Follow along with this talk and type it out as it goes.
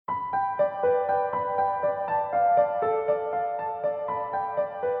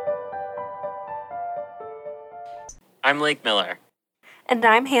I'm Lake Miller. And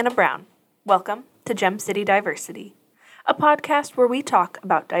I'm Hannah Brown. Welcome to Gem City Diversity, a podcast where we talk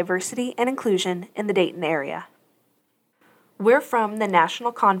about diversity and inclusion in the Dayton area. We're from the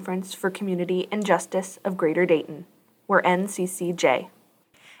National Conference for Community and Justice of Greater Dayton. We're NCCJ.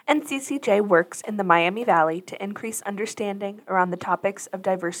 NCCJ works in the Miami Valley to increase understanding around the topics of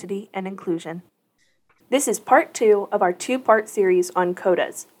diversity and inclusion. This is part 2 of our 2-part series on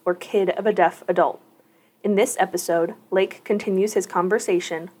CODAs, or Kid of a Deaf Adult. In this episode, Lake continues his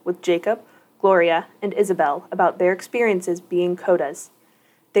conversation with Jacob, Gloria, and Isabel about their experiences being CODAs.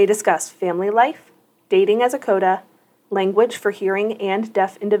 They discuss family life, dating as a CODA, language for hearing and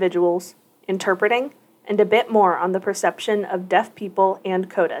deaf individuals, interpreting, and a bit more on the perception of deaf people and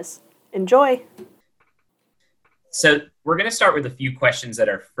CODAs. Enjoy! So we're going to start with a few questions that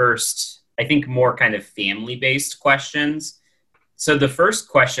are first, I think, more kind of family-based questions. So the first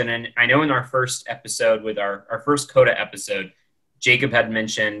question, and I know in our first episode with our first CODA episode, Jacob had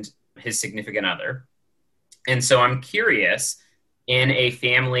mentioned his significant other. And so I'm curious, in a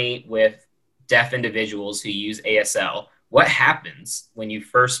family with deaf individuals who use ASL, what happens when you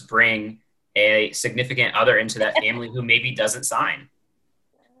first bring a significant other into that family who maybe doesn't sign?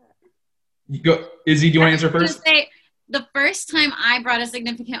 Go, Izzy, do you want to answer first? The first time I brought a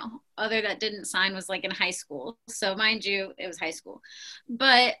significant other that didn't sign was like in high school. So mind you, it was high school.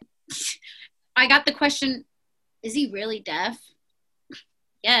 But I got the question, is he really deaf?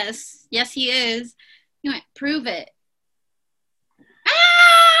 Yes, he is. You went, prove it.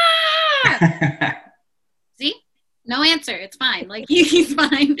 Ah! See? No answer. It's fine. Like, he's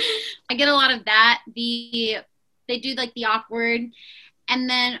fine. I get a lot of that. They do like the awkward. And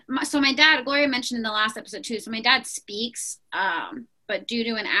then, so my dad, Gloria mentioned in the last episode too, so my dad speaks, but due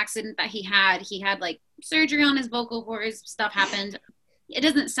to an accident that he had like surgery on his vocal cords, stuff happened. It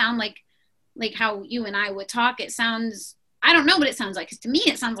doesn't sound like how you and I would talk. It sounds, I don't know what it sounds like, because to me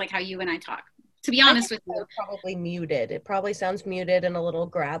it sounds like how you and I talk, to be honest with you. Probably muted. It probably sounds muted and a little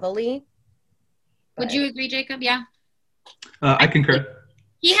gravelly. Would you agree, Jacob? Yeah. I concur.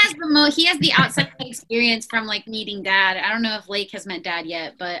 He has the outside experience from like meeting dad. I don't know if Lake has met dad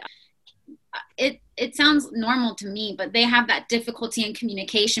yet, but it sounds normal to me, but they have that difficulty in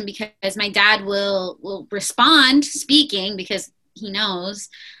communication because my dad will respond speaking because he knows,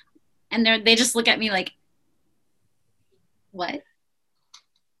 and they just look at me like, what?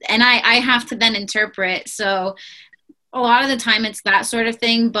 And I have to then interpret. So a lot of the time it's that sort of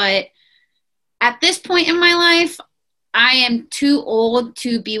thing, but at this point in my life, I am too old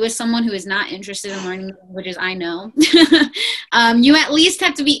to be with someone who is not interested in learning languages. I know. You at least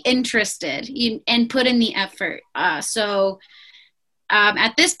have to be interested and put in the effort. So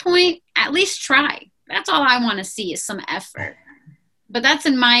at this point, at least try. That's all I want to see is some effort. But that's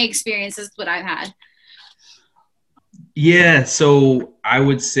in my experience. That's what I've had. Yeah, so I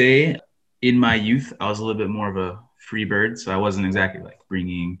would say in my youth, I was a little bit more of a free bird. So I wasn't exactly like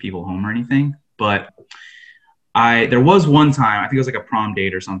bringing people home or anything. But there was one time, I think it was like a prom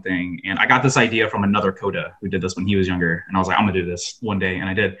date or something, and I got this idea from another CODA who did this when he was younger, and I was like, I'm gonna do this one day, and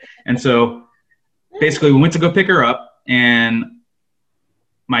I did. And so basically we went to go pick her up, and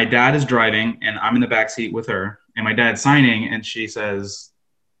my dad is driving, and I'm in the back seat with her, and my dad's signing, and she says,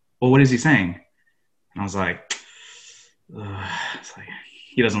 well, what is he saying? And I was like, it's like,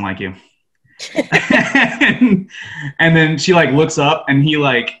 he doesn't like you. and then she like looks up, and he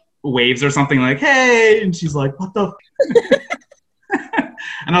like waves or something like, hey, and she's like, what the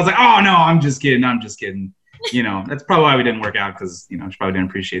and I was like, oh no, I'm just kidding, you know. That's probably why we didn't work out, because you know, she probably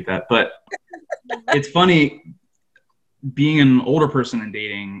didn't appreciate that. But it's funny being an older person and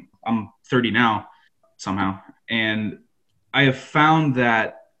dating. I'm 30 now somehow, and I have found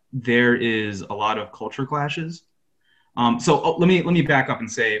that there is a lot of culture clashes. So let me back up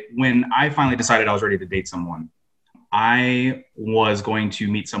and say, when I finally decided I was ready to date someone, I was going to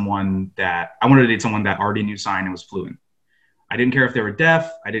meet someone that I wanted to date someone that already knew sign and was fluent. I didn't care if they were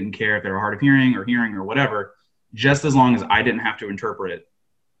deaf. I didn't care if they were hard of hearing or whatever, just as long as I didn't have to interpret it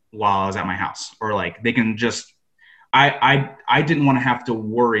while I was at my house, or like they can just, I didn't want to have to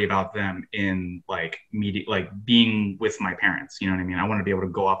worry about them in like being with my parents. You know what I mean? I wanted to be able to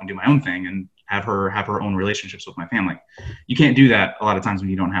go off and do my own thing and have her own relationships with my family. You can't do that a lot of times when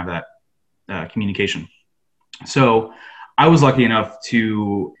you don't have that communication. So I was lucky enough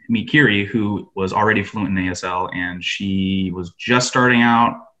to meet Kiri, who was already fluent in ASL, and she was just starting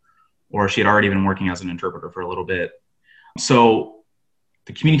out, or she had already been working as an interpreter for a little bit. So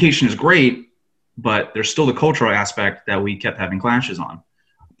the communication is great, but there's still the cultural aspect that we kept having clashes on.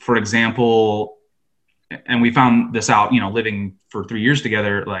 For example, and we found this out, you know, living for 3 years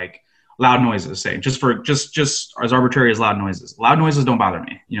together, like loud noises, say, just as arbitrary as loud noises. Loud noises don't bother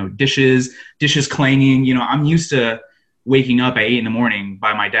me. Dishes clanging. I'm used to waking up at 8 a.m.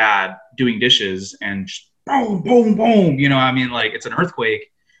 by my dad doing dishes and just boom, boom, boom. Like it's an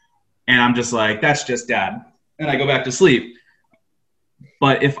earthquake. And I'm just like, that's just dad. And I go back to sleep.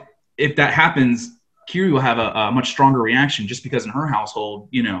 But if that happens, Kiri will have a much stronger reaction just because in her household,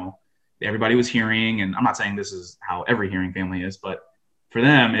 everybody was hearing. And I'm not saying this is how every hearing family is, but for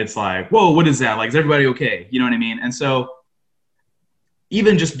them, it's like, whoa, what is that? Like, is everybody okay? You know what I mean? And so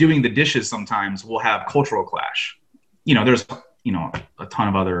even just doing the dishes sometimes will have cultural clash. There's, a ton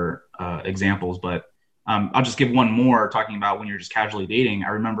of other examples, but I'll just give one more talking about when you're just casually dating. I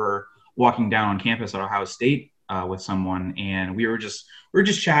remember walking down on campus at Ohio State with someone, and we were just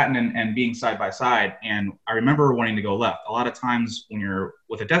chatting and being side by side. And I remember wanting to go left. A lot of times when you're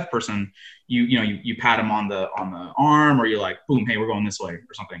with a deaf person, you pat them on the arm, or you're like, boom, hey, we're going this way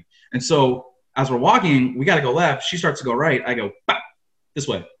or something. And so as we're walking, we got to go left. She starts to go right. I go, bah, this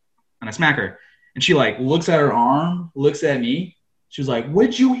way. And I smack her. And she like looks at her arm, looks at me. She was like,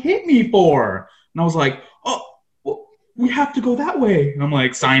 what'd you hit me for? And I was like, oh, well, we have to go that way. And I'm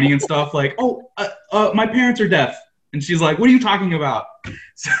like signing and stuff like, oh, my parents are deaf. And she's like, what are you talking about?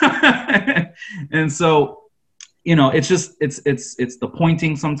 And so, it's just, it's the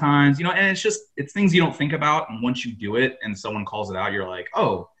pointing sometimes, and it's things you don't think about. And once you do it and someone calls it out, you're like,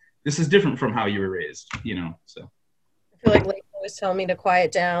 oh, this is different from how you were raised, so. I feel like Lake always tell me to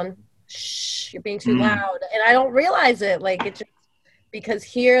quiet down. Shh, you're being too loud. And I don't realize it. Like it just, because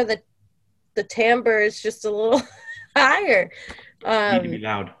here the timbre is just a little higher. Need to be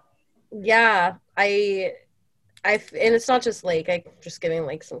loud. Yeah, and it's not just Lake. I'm just giving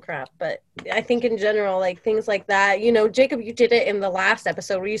Lake some crap, but I think in general, like things like that. Jacob, you did it in the last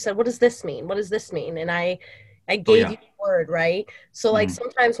episode where you said, "What does this mean? What does this mean?" And I gave you the word, right? So like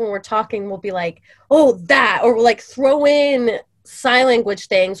sometimes when we're talking, we'll be like, "Oh, that," or we'll like throw in sign language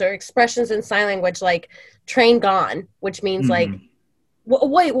things or expressions in sign language, like "train gone," which means like.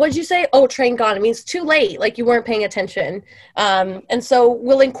 Wait, what did you say? Oh, train gone. It means too late, like you weren't paying attention. And so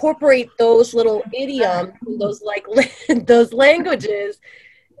we'll incorporate those little idioms, those like those languages,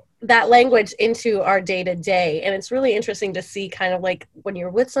 that language into our day to day. And it's really interesting to see kind of like when you're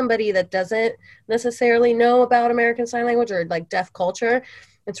with somebody that doesn't necessarily know about American Sign Language or like deaf culture.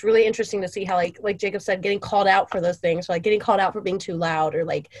 It's really interesting to see how like Jacob said, getting called out for those things, or like getting called out for being too loud, or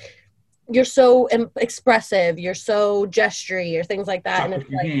like you're so expressive, you're so gestury, or things like that. Talk and with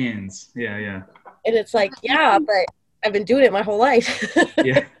it's your like, hands. Yeah. And it's like, yeah, but I've been doing it my whole life.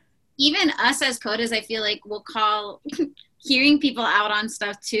 Yeah. Even us as coders, I feel like we'll call hearing people out on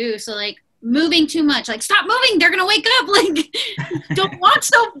stuff too. So like moving too much, like stop moving, they're gonna wake up. Like don't walk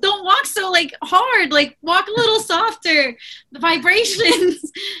so like hard, like walk a little softer. The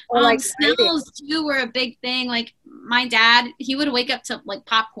vibrations. Or like smells too were a big thing. Like my dad, he would wake up to like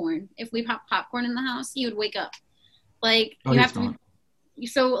popcorn. If we popped popcorn in the house, he would wake up. Like you have to be,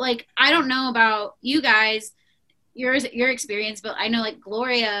 so like I don't know about you guys, your experience, but I know like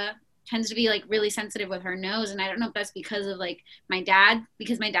Gloria tends to be like really sensitive with her nose, and I don't know if that's because of like my dad,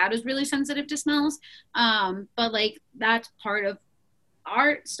 because my dad was really sensitive to smells, but like that's part of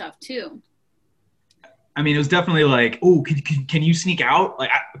our stuff too. I mean, it was definitely like, oh, can you sneak out? Like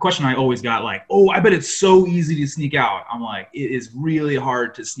a question I always got, like, oh, I bet it's so easy to sneak out. I'm like, it is really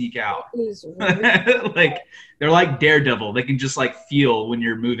hard to sneak out. Like they're like Daredevil. They can just like feel when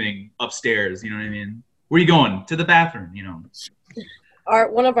you're moving upstairs. You know what I mean? Where are you going? To the bathroom,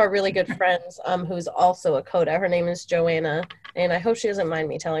 One of our really good friends, who's also a coda, her name is Joanna, and I hope she doesn't mind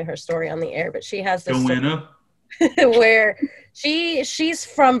me telling her story on the air, but she has this Joanna where she's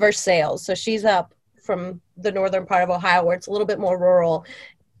from Versailles, so she's up from the northern part of Ohio where it's a little bit more rural.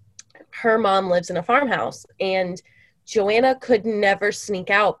 Her mom lives in a farmhouse, and Joanna could never sneak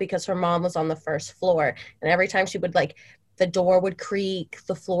out because her mom was on the first floor, and every time she would like, the door would creak,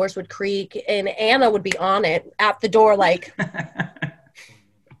 the floors would creak, and Anna would be on it at the door like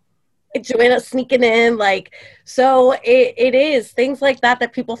Joanna sneaking in, like, so it is things like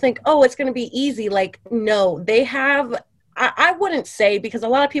that people think, oh, it's going to be easy. Like, no, they have, I wouldn't say, because a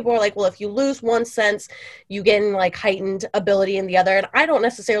lot of people are like, well, if you lose one sense, you get like heightened ability in the other. And I don't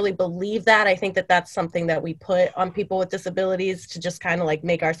necessarily believe that. I think that that's something that we put on people with disabilities to just kind of like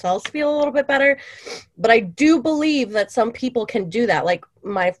make ourselves feel a little bit better. But I do believe that some people can do that. Like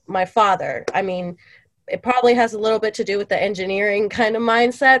my father, I mean, it probably has a little bit to do with the engineering kind of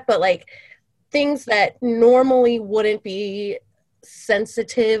mindset, but like things that normally wouldn't be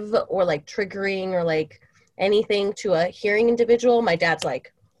sensitive or like triggering or like anything to a hearing individual, my dad's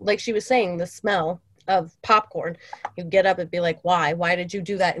like she was saying, the smell, of popcorn. You get up and be like, why did you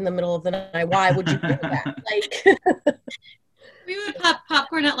do that in the middle of the night? Why would you do that? Like, we would pop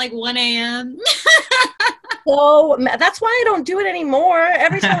popcorn at like 1 a.m. So that's why I don't do it anymore.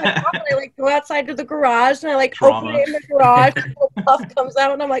 Every time I pop it, I like go outside to the garage and I like Trauma. open it in the garage, and a little puff comes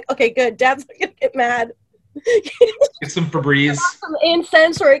out, and I'm like, okay, good. Dad's not gonna get mad. Get some Febreze. Some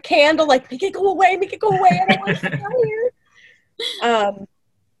incense or a candle, like make it go away. I don't want to come here.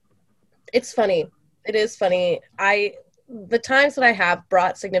 It's funny. It is funny. The times that I have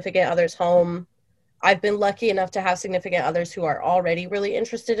brought significant others home, I've been lucky enough to have significant others who are already really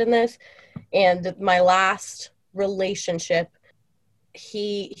interested in this. And my last relationship,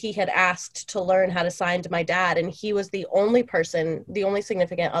 he had asked to learn how to sign to my dad, and he was the only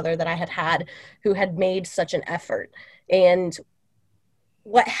significant other that I had who had made such an effort. And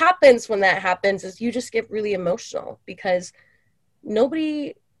what happens when that happens is you just get really emotional, because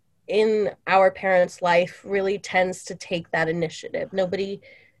nobody in our parents' life really tends to take that initiative.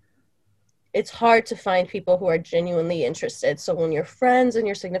 It's hard to find people who are genuinely interested. So when your friends and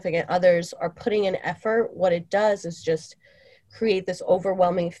your significant others are putting in effort, what it does is just create this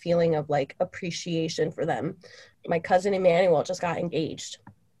overwhelming feeling of like appreciation for them. My cousin Emmanuel just got engaged,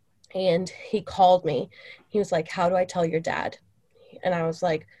 and he called me. He was like, how do I tell your dad? And I was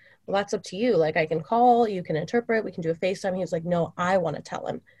like, well, that's up to you. Like, I can call, you can interpret, we can do a FaceTime. He was like, no, I want to tell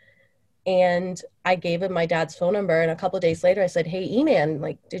him. And I gave him my dad's phone number, and a couple of days later I said, hey, E-Man,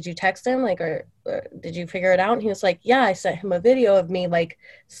 like, did you text him? Like, or did you figure it out? And he was like, yeah, I sent him a video of me like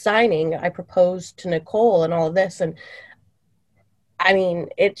signing. I proposed to Nicole and all of this. And I mean,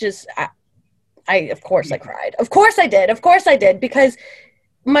 it just, of course I cried. Of course I did, because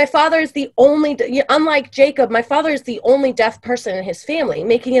my father is the only, unlike Jacob, my father is the only deaf person in his family,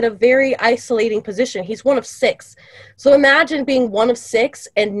 making it a very isolating position. He's one of 6. So imagine being one of 6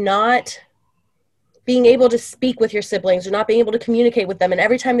 and not being able to speak with your siblings or not being able to communicate with them. And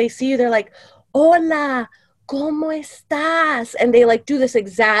every time they see you, they're like, hola, ¿cómo estás? And they like do this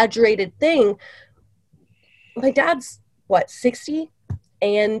exaggerated thing. My dad's, 60?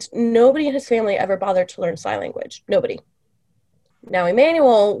 And nobody in his family ever bothered to learn sign language. Nobody. Now,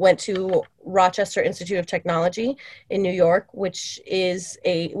 Emmanuel went to Rochester Institute of Technology in New York, which has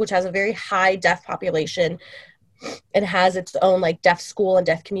a very high deaf population and has its own like deaf school and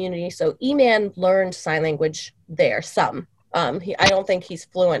deaf community. So E-Man learned sign language there some. I don't think he's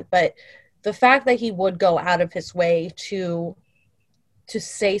fluent, but the fact that he would go out of his way to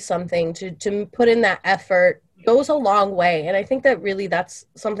say something, to put in that effort, goes a long way. And I think that really that's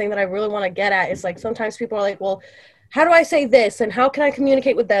something that I really want to get at, is like sometimes people are like, well, how do I say this? And how can I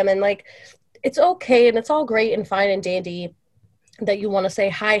communicate with them? And like, it's okay. And it's all great and fine and dandy that you want to say,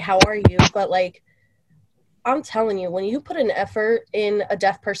 hi, how are you? But like, I'm telling you, when you put an effort in a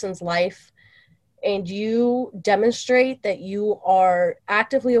deaf person's life and you demonstrate that you are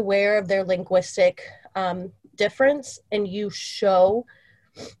actively aware of their linguistic difference, and you show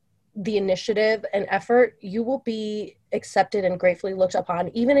the initiative and effort, you will be accepted and gratefully looked upon,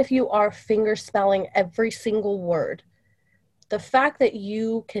 even if you are finger spelling every single word. The fact that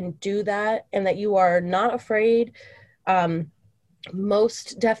you can do that and that you are not afraid,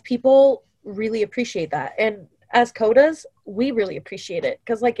 most deaf people really appreciate that. And as CODAs, we really appreciate it,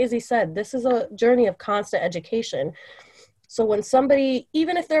 because like Izzy said, this is a journey of constant education. So when somebody,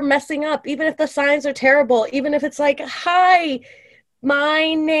 even if they're messing up, even if the signs are terrible, even if it's like, hi,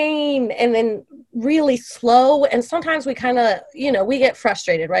 my name, and then really slow, and sometimes we kind of, we get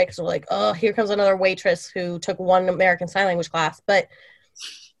frustrated, right? Because we're like, oh, here comes another waitress who took one American Sign Language class. But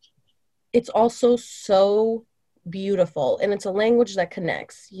it's also so beautiful, and it's a language that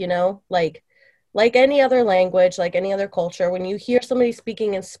connects, like any other language, like any other culture. When you hear somebody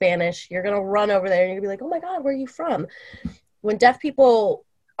speaking in Spanish, you're going to run over there and you'll be like, oh my God, where are you from? When deaf people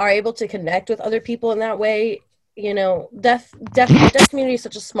are able to connect with other people in that way, deaf community is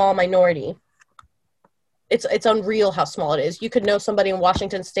such a small minority. It's unreal how small it is. You could know somebody in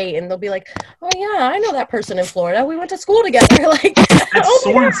Washington State and they'll be like, oh yeah, I know that person in Florida. We went to school together. Like, that's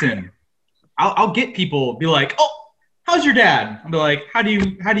Sorensen. I'll get people be like, oh, how's your dad? I'll be like, how do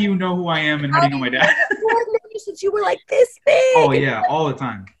you know who I am and how do you know my dad? I've known you since you were like this big. Oh yeah, all the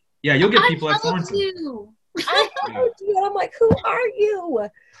time. Yeah, you'll get people like Sorensen. I followed you. I'm like, who are you?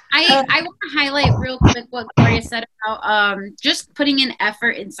 I want to highlight real quick what Gloria said about just putting in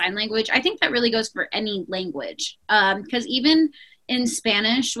effort in sign language. I think that really goes for any language, because even in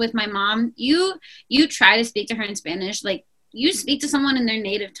Spanish with my mom, you try to speak to her in Spanish, like you speak to someone in their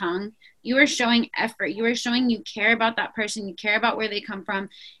native tongue. You are showing effort. You are showing you care about that person. You care about where they come from,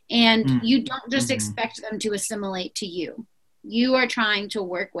 and you don't just expect them to assimilate to you. You are trying to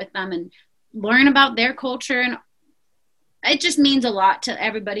work with them and learn about their culture. And it just means a lot to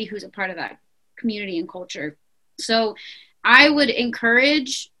everybody who's a part of that community and culture. So I would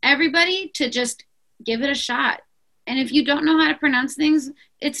encourage everybody to just give it a shot. And if you don't know how to pronounce things,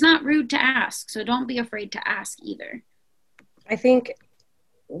 it's not rude to ask. So don't be afraid to ask either. I think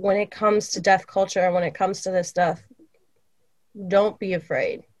when it comes to deaf culture and when it comes to this stuff, don't be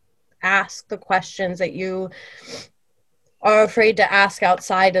afraid. Ask the questions that you are afraid to ask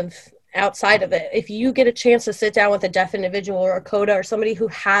outside of it. If you get a chance to sit down with a deaf individual or a CODA or somebody who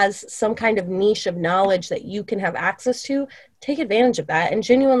has some kind of niche of knowledge that you can have access to, take advantage of that and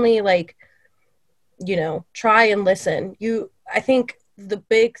genuinely, like, you know, try and listen. I think the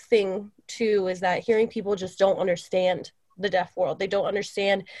big thing too is that hearing people just don't understand the deaf world. They don't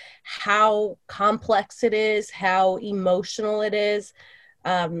understand how complex it is, how emotional it is,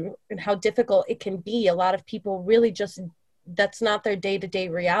 and how difficult it can be. A lot of people really just, that's not their day-to-day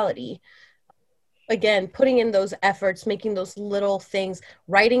reality. Again, putting in those efforts, making those little things,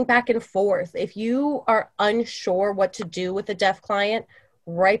 writing back and forth. If you are unsure what to do with a deaf client,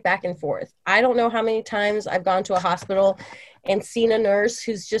 write back and forth. I don't know how many times I've gone to a hospital and seen a nurse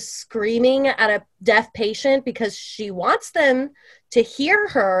who's just screaming at a deaf patient because she wants them to hear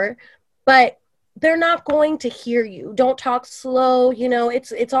her, but they're not going to hear you. Don't talk slow. You know,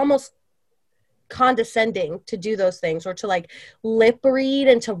 it's almost condescending to do those things, or to like lip read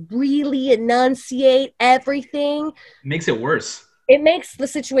and to really enunciate everything. It makes it worse. It makes the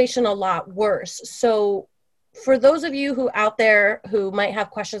situation a lot worse. So for those of you who out there who might have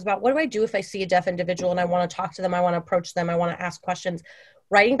questions about what do I do if I see a deaf individual and I want to talk to them, I want to approach them, I want to ask questions,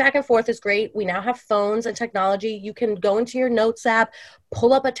 writing back and forth is great. We now have phones and technology. You can go into your notes app,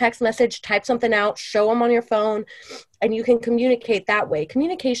 pull up a text message, type something out, show them on your phone, and you can communicate that way.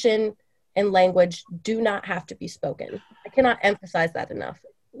 Communication and language do not have to be spoken. I cannot emphasize that enough.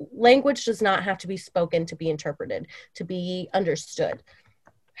 Language does not have to be spoken to be interpreted, to be understood.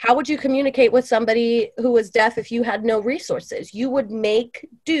 How would you communicate with somebody who was deaf if you had no resources? You would make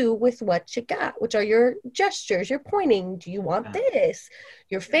do with what you got, which are your gestures, your pointing. Do you want this?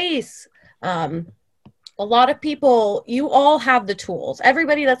 Your face. A lot of people, you all have the tools.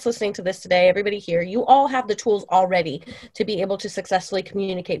 Everybody that's listening to this today, everybody here, you all have the tools already to be able to successfully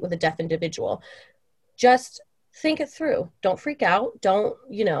communicate with a deaf individual. Just think it through. Don't freak out. Don't,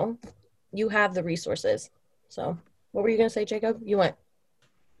 you know, you have the resources. So what were you going to say, Jacob? You went.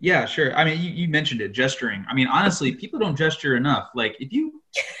 Yeah, sure. I mean, you mentioned it, gesturing. I mean, honestly, people don't gesture enough. Like, if you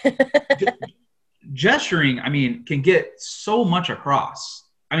gesturing, I mean, can get so much across.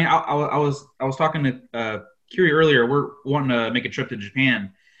 I mean, I was talking to Kiri earlier. We're wanting to make a trip to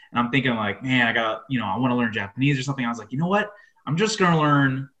Japan, and I'm thinking like, man, I want to learn Japanese or something. I was like, you know what? I'm just going to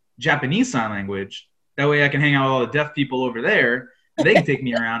learn Japanese sign language. That way I can hang out with all the deaf people over there. And they can take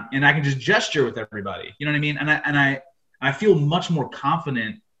me around, and I can just gesture with everybody. You know what I mean? And I feel much more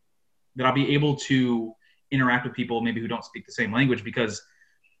confident that I'll be able to interact with people maybe who don't speak the same language, because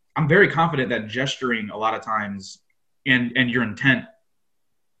I'm very confident that gesturing a lot of times and your intent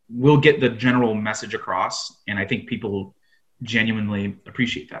will get the general message across. And I think people genuinely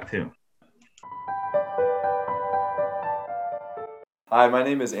appreciate that too. Hi, my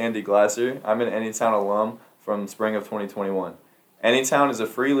name is Andy Glasser. I'm an Anytown alum from spring of 2021. Anytown is a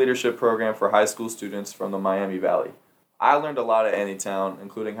free leadership program for high school students from the Miami Valley. I learned a lot at Anytown,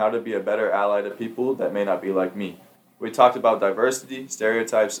 including how to be a better ally to people that may not be like me. We talked about diversity,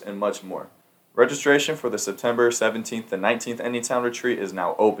 stereotypes, and much more. Registration for the September 17th and 19th Anytown retreat is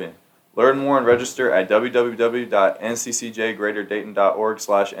now open. Learn more and register at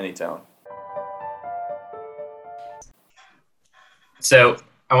www.nccjgreaterdayton.org/Anytown. So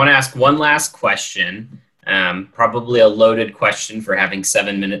I want to ask one last question, probably a loaded question for having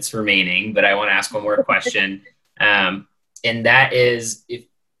 7 minutes remaining, but I want to ask one more question. And that is, if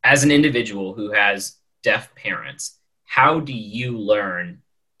as an individual who has deaf parents, how do you learn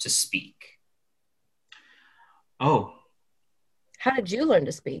to speak? How did you learn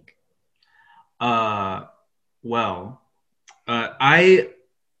to speak? I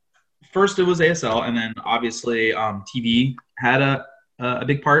first it was ASL, and then obviously TV had a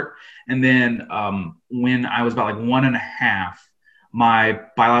big part. And then when I was about like 1.5, my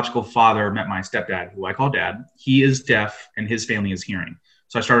biological father met my stepdad, who I call dad. He is deaf and his family is hearing.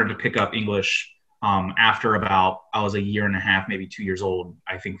 So I started to pick up English after about, I was 1.5 years, maybe 2 years old,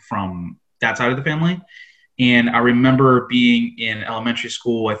 I think, from that side of the family. And I remember being in elementary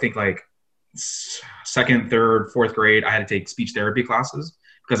school, I think like 2nd, 3rd, 4th grade, I had to take speech therapy classes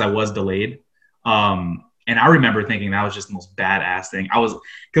because I was delayed. And I remember thinking that was just the most badass thing.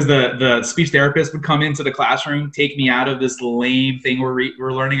 Because the speech therapist would come into the classroom, take me out of this lame thing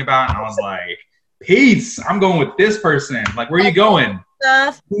we're learning about. And I was like, peace, I'm going with this person. Like, where are you going?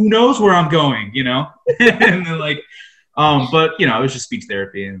 Who knows where I'm going, you know? And then like, but you know, it was just speech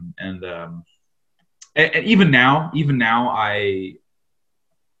therapy. And even now,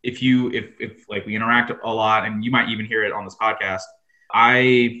 if like we interact a lot, and you might even hear it on this podcast,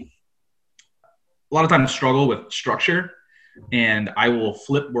 I a lot of times struggle with structure, and I will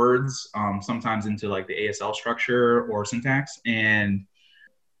flip words sometimes into like the ASL structure or syntax, and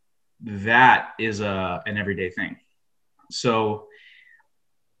that is an everyday thing. So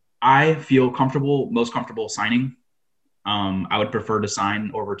I feel most comfortable signing. I would prefer to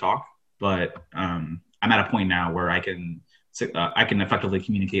sign over talk, but I'm at a point now where I can effectively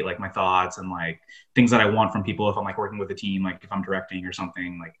communicate like my thoughts and like things that I want from people if I'm like working with a team, like if I'm directing or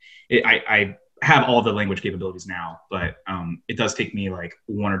something. Like I have all the language capabilities now, but it does take me like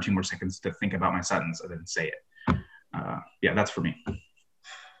 1 or 2 more seconds to think about my sentence and then say it. Yeah, that's for me.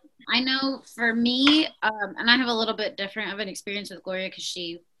 I know for me, and I have a little bit different of an experience with Gloria because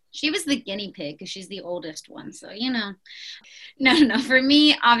she was the guinea pig because she's the oldest one. So, you know, no. For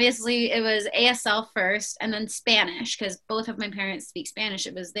me, obviously, it was ASL first and then Spanish because both of my parents speak Spanish.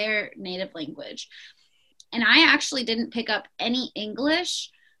 It was their native language. And I actually didn't pick up any English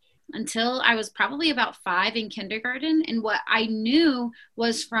until I was probably about 5 in kindergarten. And what I knew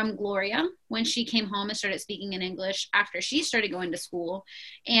was from Gloria when she came home and started speaking in English after she started going to school,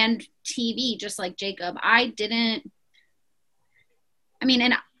 and TV, just like Jacob. And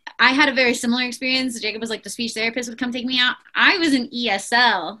I had a very similar experience. Jacob was like the speech therapist would come take me out. I was an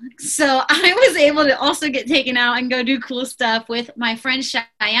ESL. So I was able to also get taken out and go do cool stuff with my friend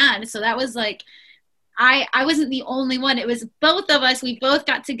Cheyenne. So that was like, I wasn't the only one. It was both of us. We both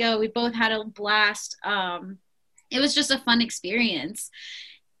got to go. We both had a blast. It was just a fun experience.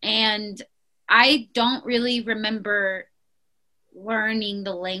 And I don't really remember learning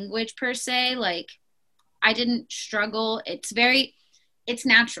the language per se. Like, I didn't struggle. It's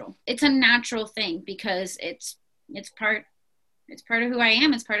natural. It's a natural thing because it's part of who I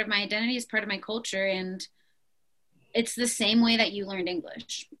am. It's part of my identity. It's part of my culture. And it's the same way that you learned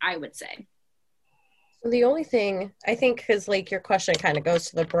English, I would say. The only thing I think, because like your question kind of goes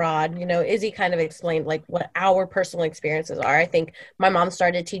to the broad, you know, Izzy kind of explained like what our personal experiences are. I think my mom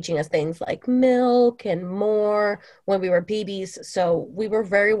started teaching us things like milk and more when we were babies. So we were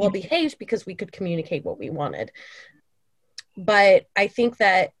very well behaved because we could communicate what we wanted. But I think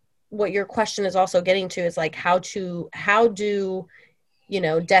that what your question is also getting to is like how do you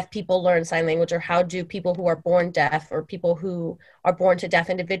know, deaf people learn sign language, or how do people who are born deaf or people who are born to deaf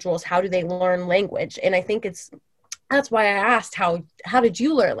individuals, how do they learn language? And I think that's why I asked how did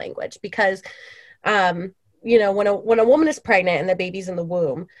you learn language? Because you know, when a woman is pregnant and the baby's in the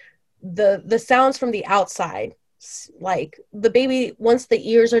womb, the sounds from the outside, like the baby, once the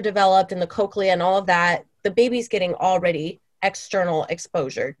ears are developed and the cochlea and all of that, the baby's getting already external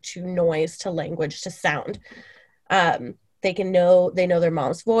exposure to noise, to language, to sound. They know their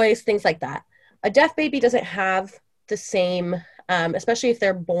mom's voice, things like that. A deaf baby doesn't have the same, especially if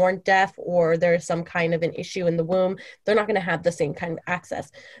they're born deaf or there's some kind of an issue in the womb, they're not going to have the same kind of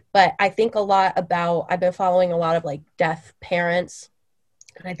access. But I think I've been following a lot of like deaf parents,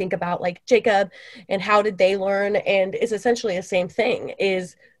 and I think about like Jacob and how did they learn, and it's essentially the same thing.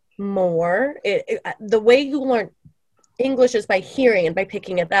 Is more the way you learn English is by hearing and by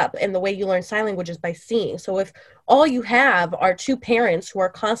picking it up, and the way you learn sign language is by seeing. So if all you have are 2 parents who are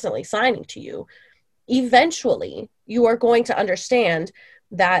constantly signing to you, eventually you are going to understand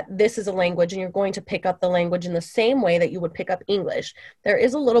that this is a language, and you're going to pick up the language in the same way that you would pick up English. There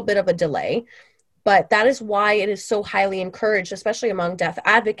is a little bit of a delay, but that is why it is so highly encouraged, especially among deaf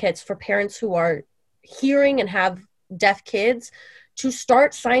advocates, for parents who are hearing and have deaf kids to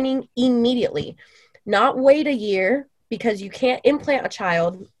start signing immediately, not wait a year, because you can't implant a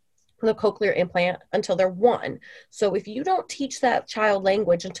child with a cochlear implant until they're 1. So if you don't teach that child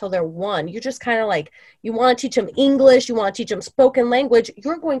language until they're 1, you're just kind of like, you want to teach them English, you want to teach them spoken language,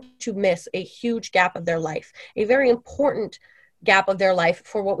 you're going to miss a huge gap of their life, a very important gap of their life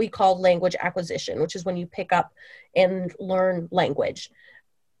for what we call language acquisition, which is when you pick up and learn language.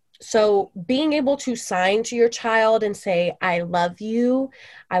 So being able to sign to your child and say, I love you,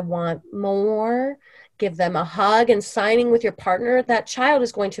 I want more, give them a hug and signing with your partner, that child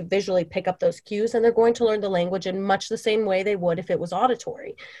is going to visually pick up those cues, and they're going to learn the language in much the same way they would if it was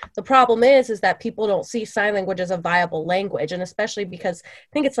auditory. The problem is that people don't see sign language as a viable language, and especially because I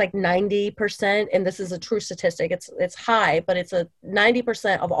think it's like 90%, and this is a true statistic, it's high, but it's a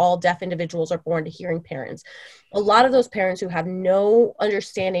 90% of all deaf individuals are born to hearing parents. A lot of those parents who have no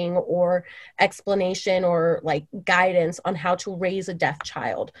understanding or explanation or like guidance on how to raise a deaf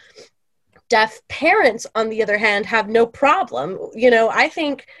child. Deaf parents, on the other hand, have no problem. I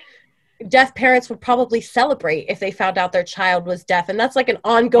think deaf parents would probably celebrate if they found out their child was deaf. And that's like an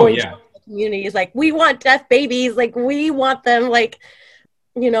ongoing community. Is like, we want deaf babies. Like, we want them, like,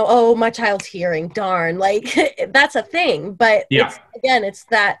 oh, my child's hearing, darn. Like, that's a thing. But it's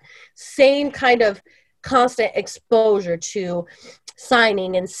that same kind of constant exposure to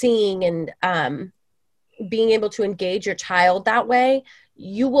signing and seeing and being able to engage your child that way.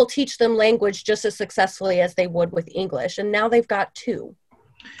 You will teach them language just as successfully as they would with English. And now they've got two.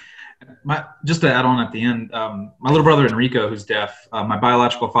 Just to add on at the end, my little brother Enrico, who's deaf, my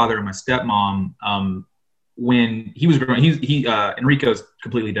biological father and my stepmom, when he was growing, Enrico's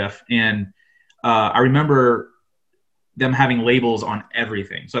completely deaf. And I remember them having labels on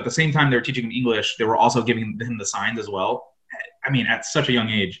everything. So at the same time they were teaching him English, they were also giving him the signs as well. I mean, at such a young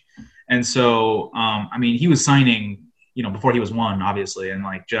age. And so, he was signing, before he was one, obviously. And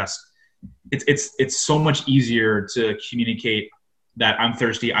like, it's so much easier to communicate that I'm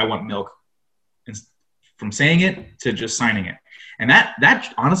thirsty, I want milk, from saying it to just signing it. And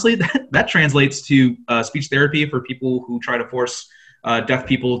that honestly, that translates to speech therapy for people who try to force deaf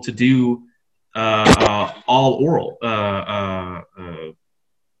people to do all oral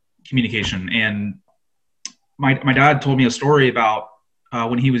communication. And my dad told me a story about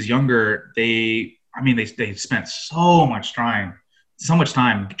when he was younger, they spent so much time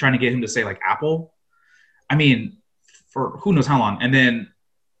trying to get him to say like apple. I mean, for who knows how long. And then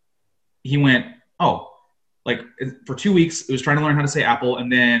he went, for 2 weeks, it was trying to learn how to say apple.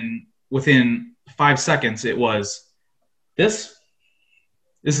 And then within 5 seconds, it was this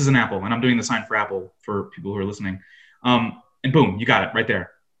is an apple. And I'm doing the sign for apple for people who are listening. And boom, you got it right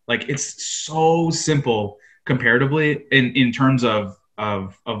there. Like, it's so simple comparatively in terms of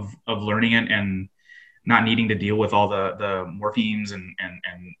learning it and not needing to deal with all the morphemes and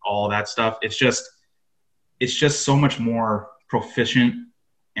all that stuff. It's just so much more proficient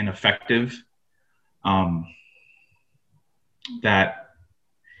and effective that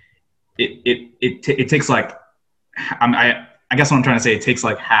it takes like, I guess what I'm trying to say, it takes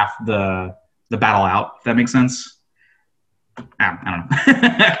like half the battle out, if that makes sense. I don't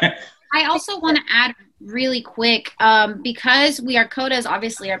know. I also want to add really quick, because we are CODAs,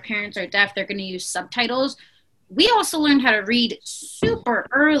 obviously our parents are deaf, they're going to use subtitles. We also learned how to read super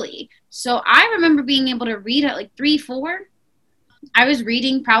early. So I remember being able to read at like 3, 4. I was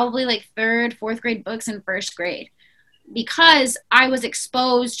reading probably like 3rd, 4th grade books in 1st grade because I was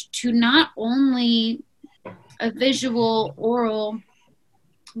exposed to not only a visual, oral,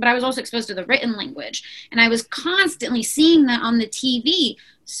 but I was also exposed to the written language. And I was constantly seeing that on the TV.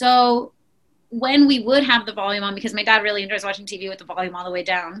 So when we would have the volume on, because my dad really enjoys watching TV with the volume all the way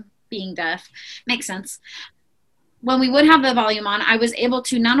down, being deaf, makes sense. When we would have the volume on, I was able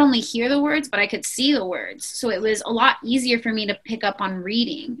to not only hear the words, but I could see the words. So it was a lot easier for me to pick up on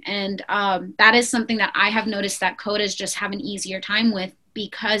reading. And that is something that I have noticed that CODAs just have an easier time with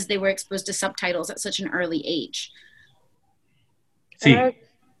because they were exposed to subtitles at such an early age. See, I'm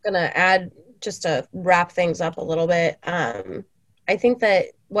going to add, just to wrap things up a little bit, I think that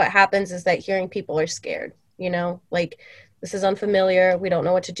what happens is that hearing people are scared, like, this is unfamiliar. We don't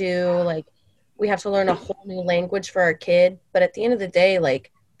know what to do. Like, we have to learn a whole new language for our kid. But at the end of the day,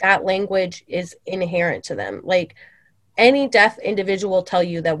 like, that language is inherent to them. Like, any deaf individual will tell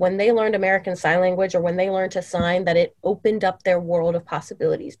you that when they learned American Sign Language or when they learned to sign, that it opened up their world of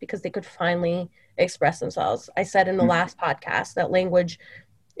possibilities because they could finally express themselves. I said in the last podcast that language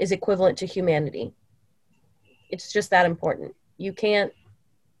is equivalent to humanity. It's just that important. You can't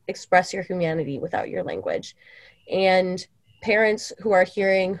express your humanity without your language. And parents who are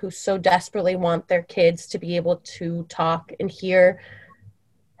hearing, who so desperately want their kids to be able to talk and hear,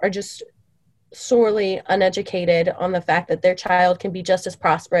 are just sorely uneducated on the fact that their child can be just as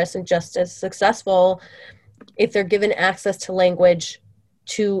prosperous and just as successful if they're given access to language,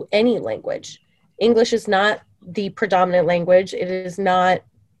 to any language. English is not the predominant language. It is not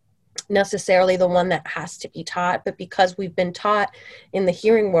necessarily the one that has to be taught, but because we've been taught in the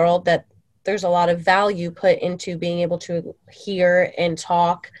hearing world that there's a lot of value put into being able to hear and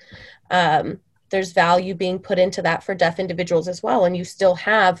talk, there's value being put into that for deaf individuals as well. And you still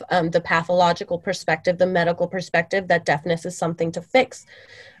have the pathological perspective, the medical perspective, that deafness is something to fix.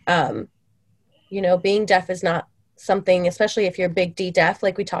 Being deaf is not something, especially if you're big D deaf,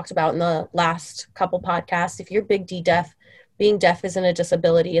 like we talked about in the last couple podcasts. If you're big D deaf, being deaf isn't a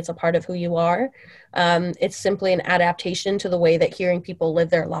disability. It's a part of who you are. It's simply an adaptation to the way that hearing people live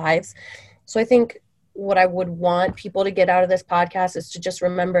their lives. So I think what I would want people to get out of this podcast is to just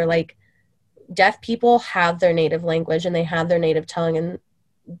remember, like, deaf people have their native language and they have their native tongue, and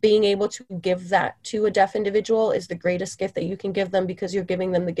being able to give that to a deaf individual is the greatest gift that you can give them, because you're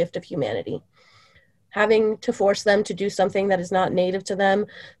giving them the gift of humanity. Having to force them to do something that is not native to them,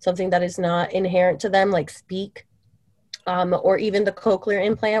 something that is not inherent to them, like speak, or even the cochlear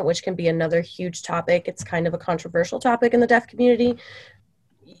implant, which can be another huge topic. It's kind of a controversial topic in the deaf community.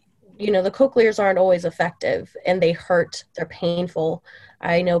 The cochlears aren't always effective, and they hurt, they're painful.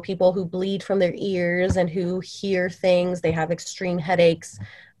 I know people who bleed from their ears and who hear things, they have extreme headaches.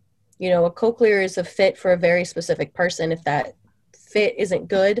 A cochlear is a fit for a very specific person. If that fit isn't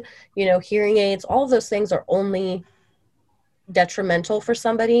good, hearing aids, all of those things are only detrimental for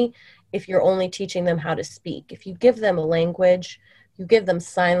somebody if you're only teaching them how to speak. If you give them a language, you give them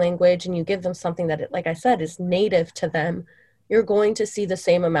sign language, and you give them something that, like I said, is native to them, you're going to see the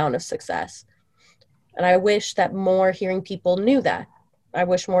same amount of success. And I wish that more hearing people knew that. I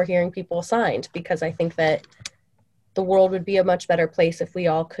wish more hearing people signed, because I think that the world would be a much better place if we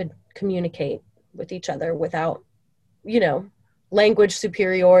all could communicate with each other without, language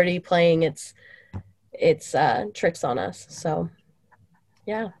superiority playing its tricks on us. So,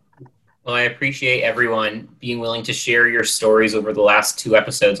 yeah. Well, I appreciate everyone being willing to share your stories over the last 2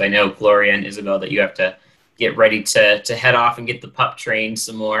 episodes. I know, Gloria and Isabel, that you have to get ready to head off and get the pup trained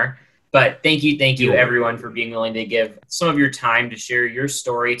some more. But thank you, everyone, for being willing to give some of your time to share your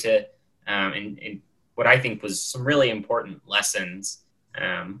story and what I think was some really important lessons.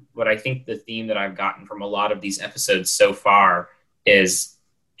 What I think the theme that I've gotten from a lot of these episodes so far is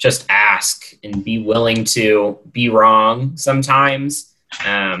just ask and be willing to be wrong sometimes,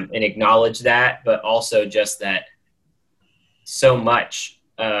 and acknowledge that, but also just that so much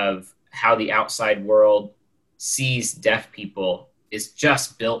of how the outside world sees deaf people is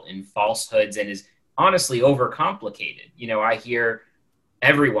just built in falsehoods and is honestly overcomplicated. I hear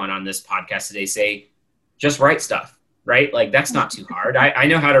everyone on this podcast today say, just write stuff, right? Like, that's not too hard. I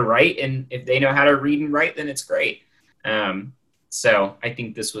know how to write, and if they know how to read and write, then it's great. So I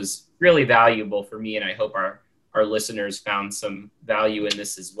think this was really valuable for me, and I hope our listeners found some value in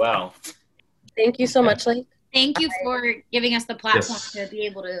this as well. Thank you so much, Lake. Thank you for giving us the platform to be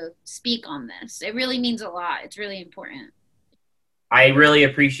able to speak on this. It really means a lot. It's really important. I really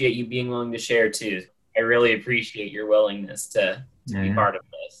appreciate you being willing to share too. I really appreciate your willingness to be part of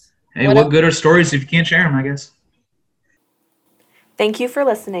this. Hey, what good are stories if you can't share them, I guess? Thank you for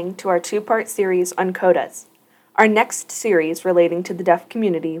listening to our 2-part series on CODAs. Our next series relating to the deaf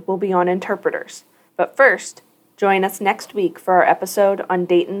community will be on interpreters. But first, join us next week for our episode on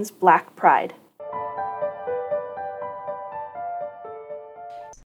Dayton's Black Pride.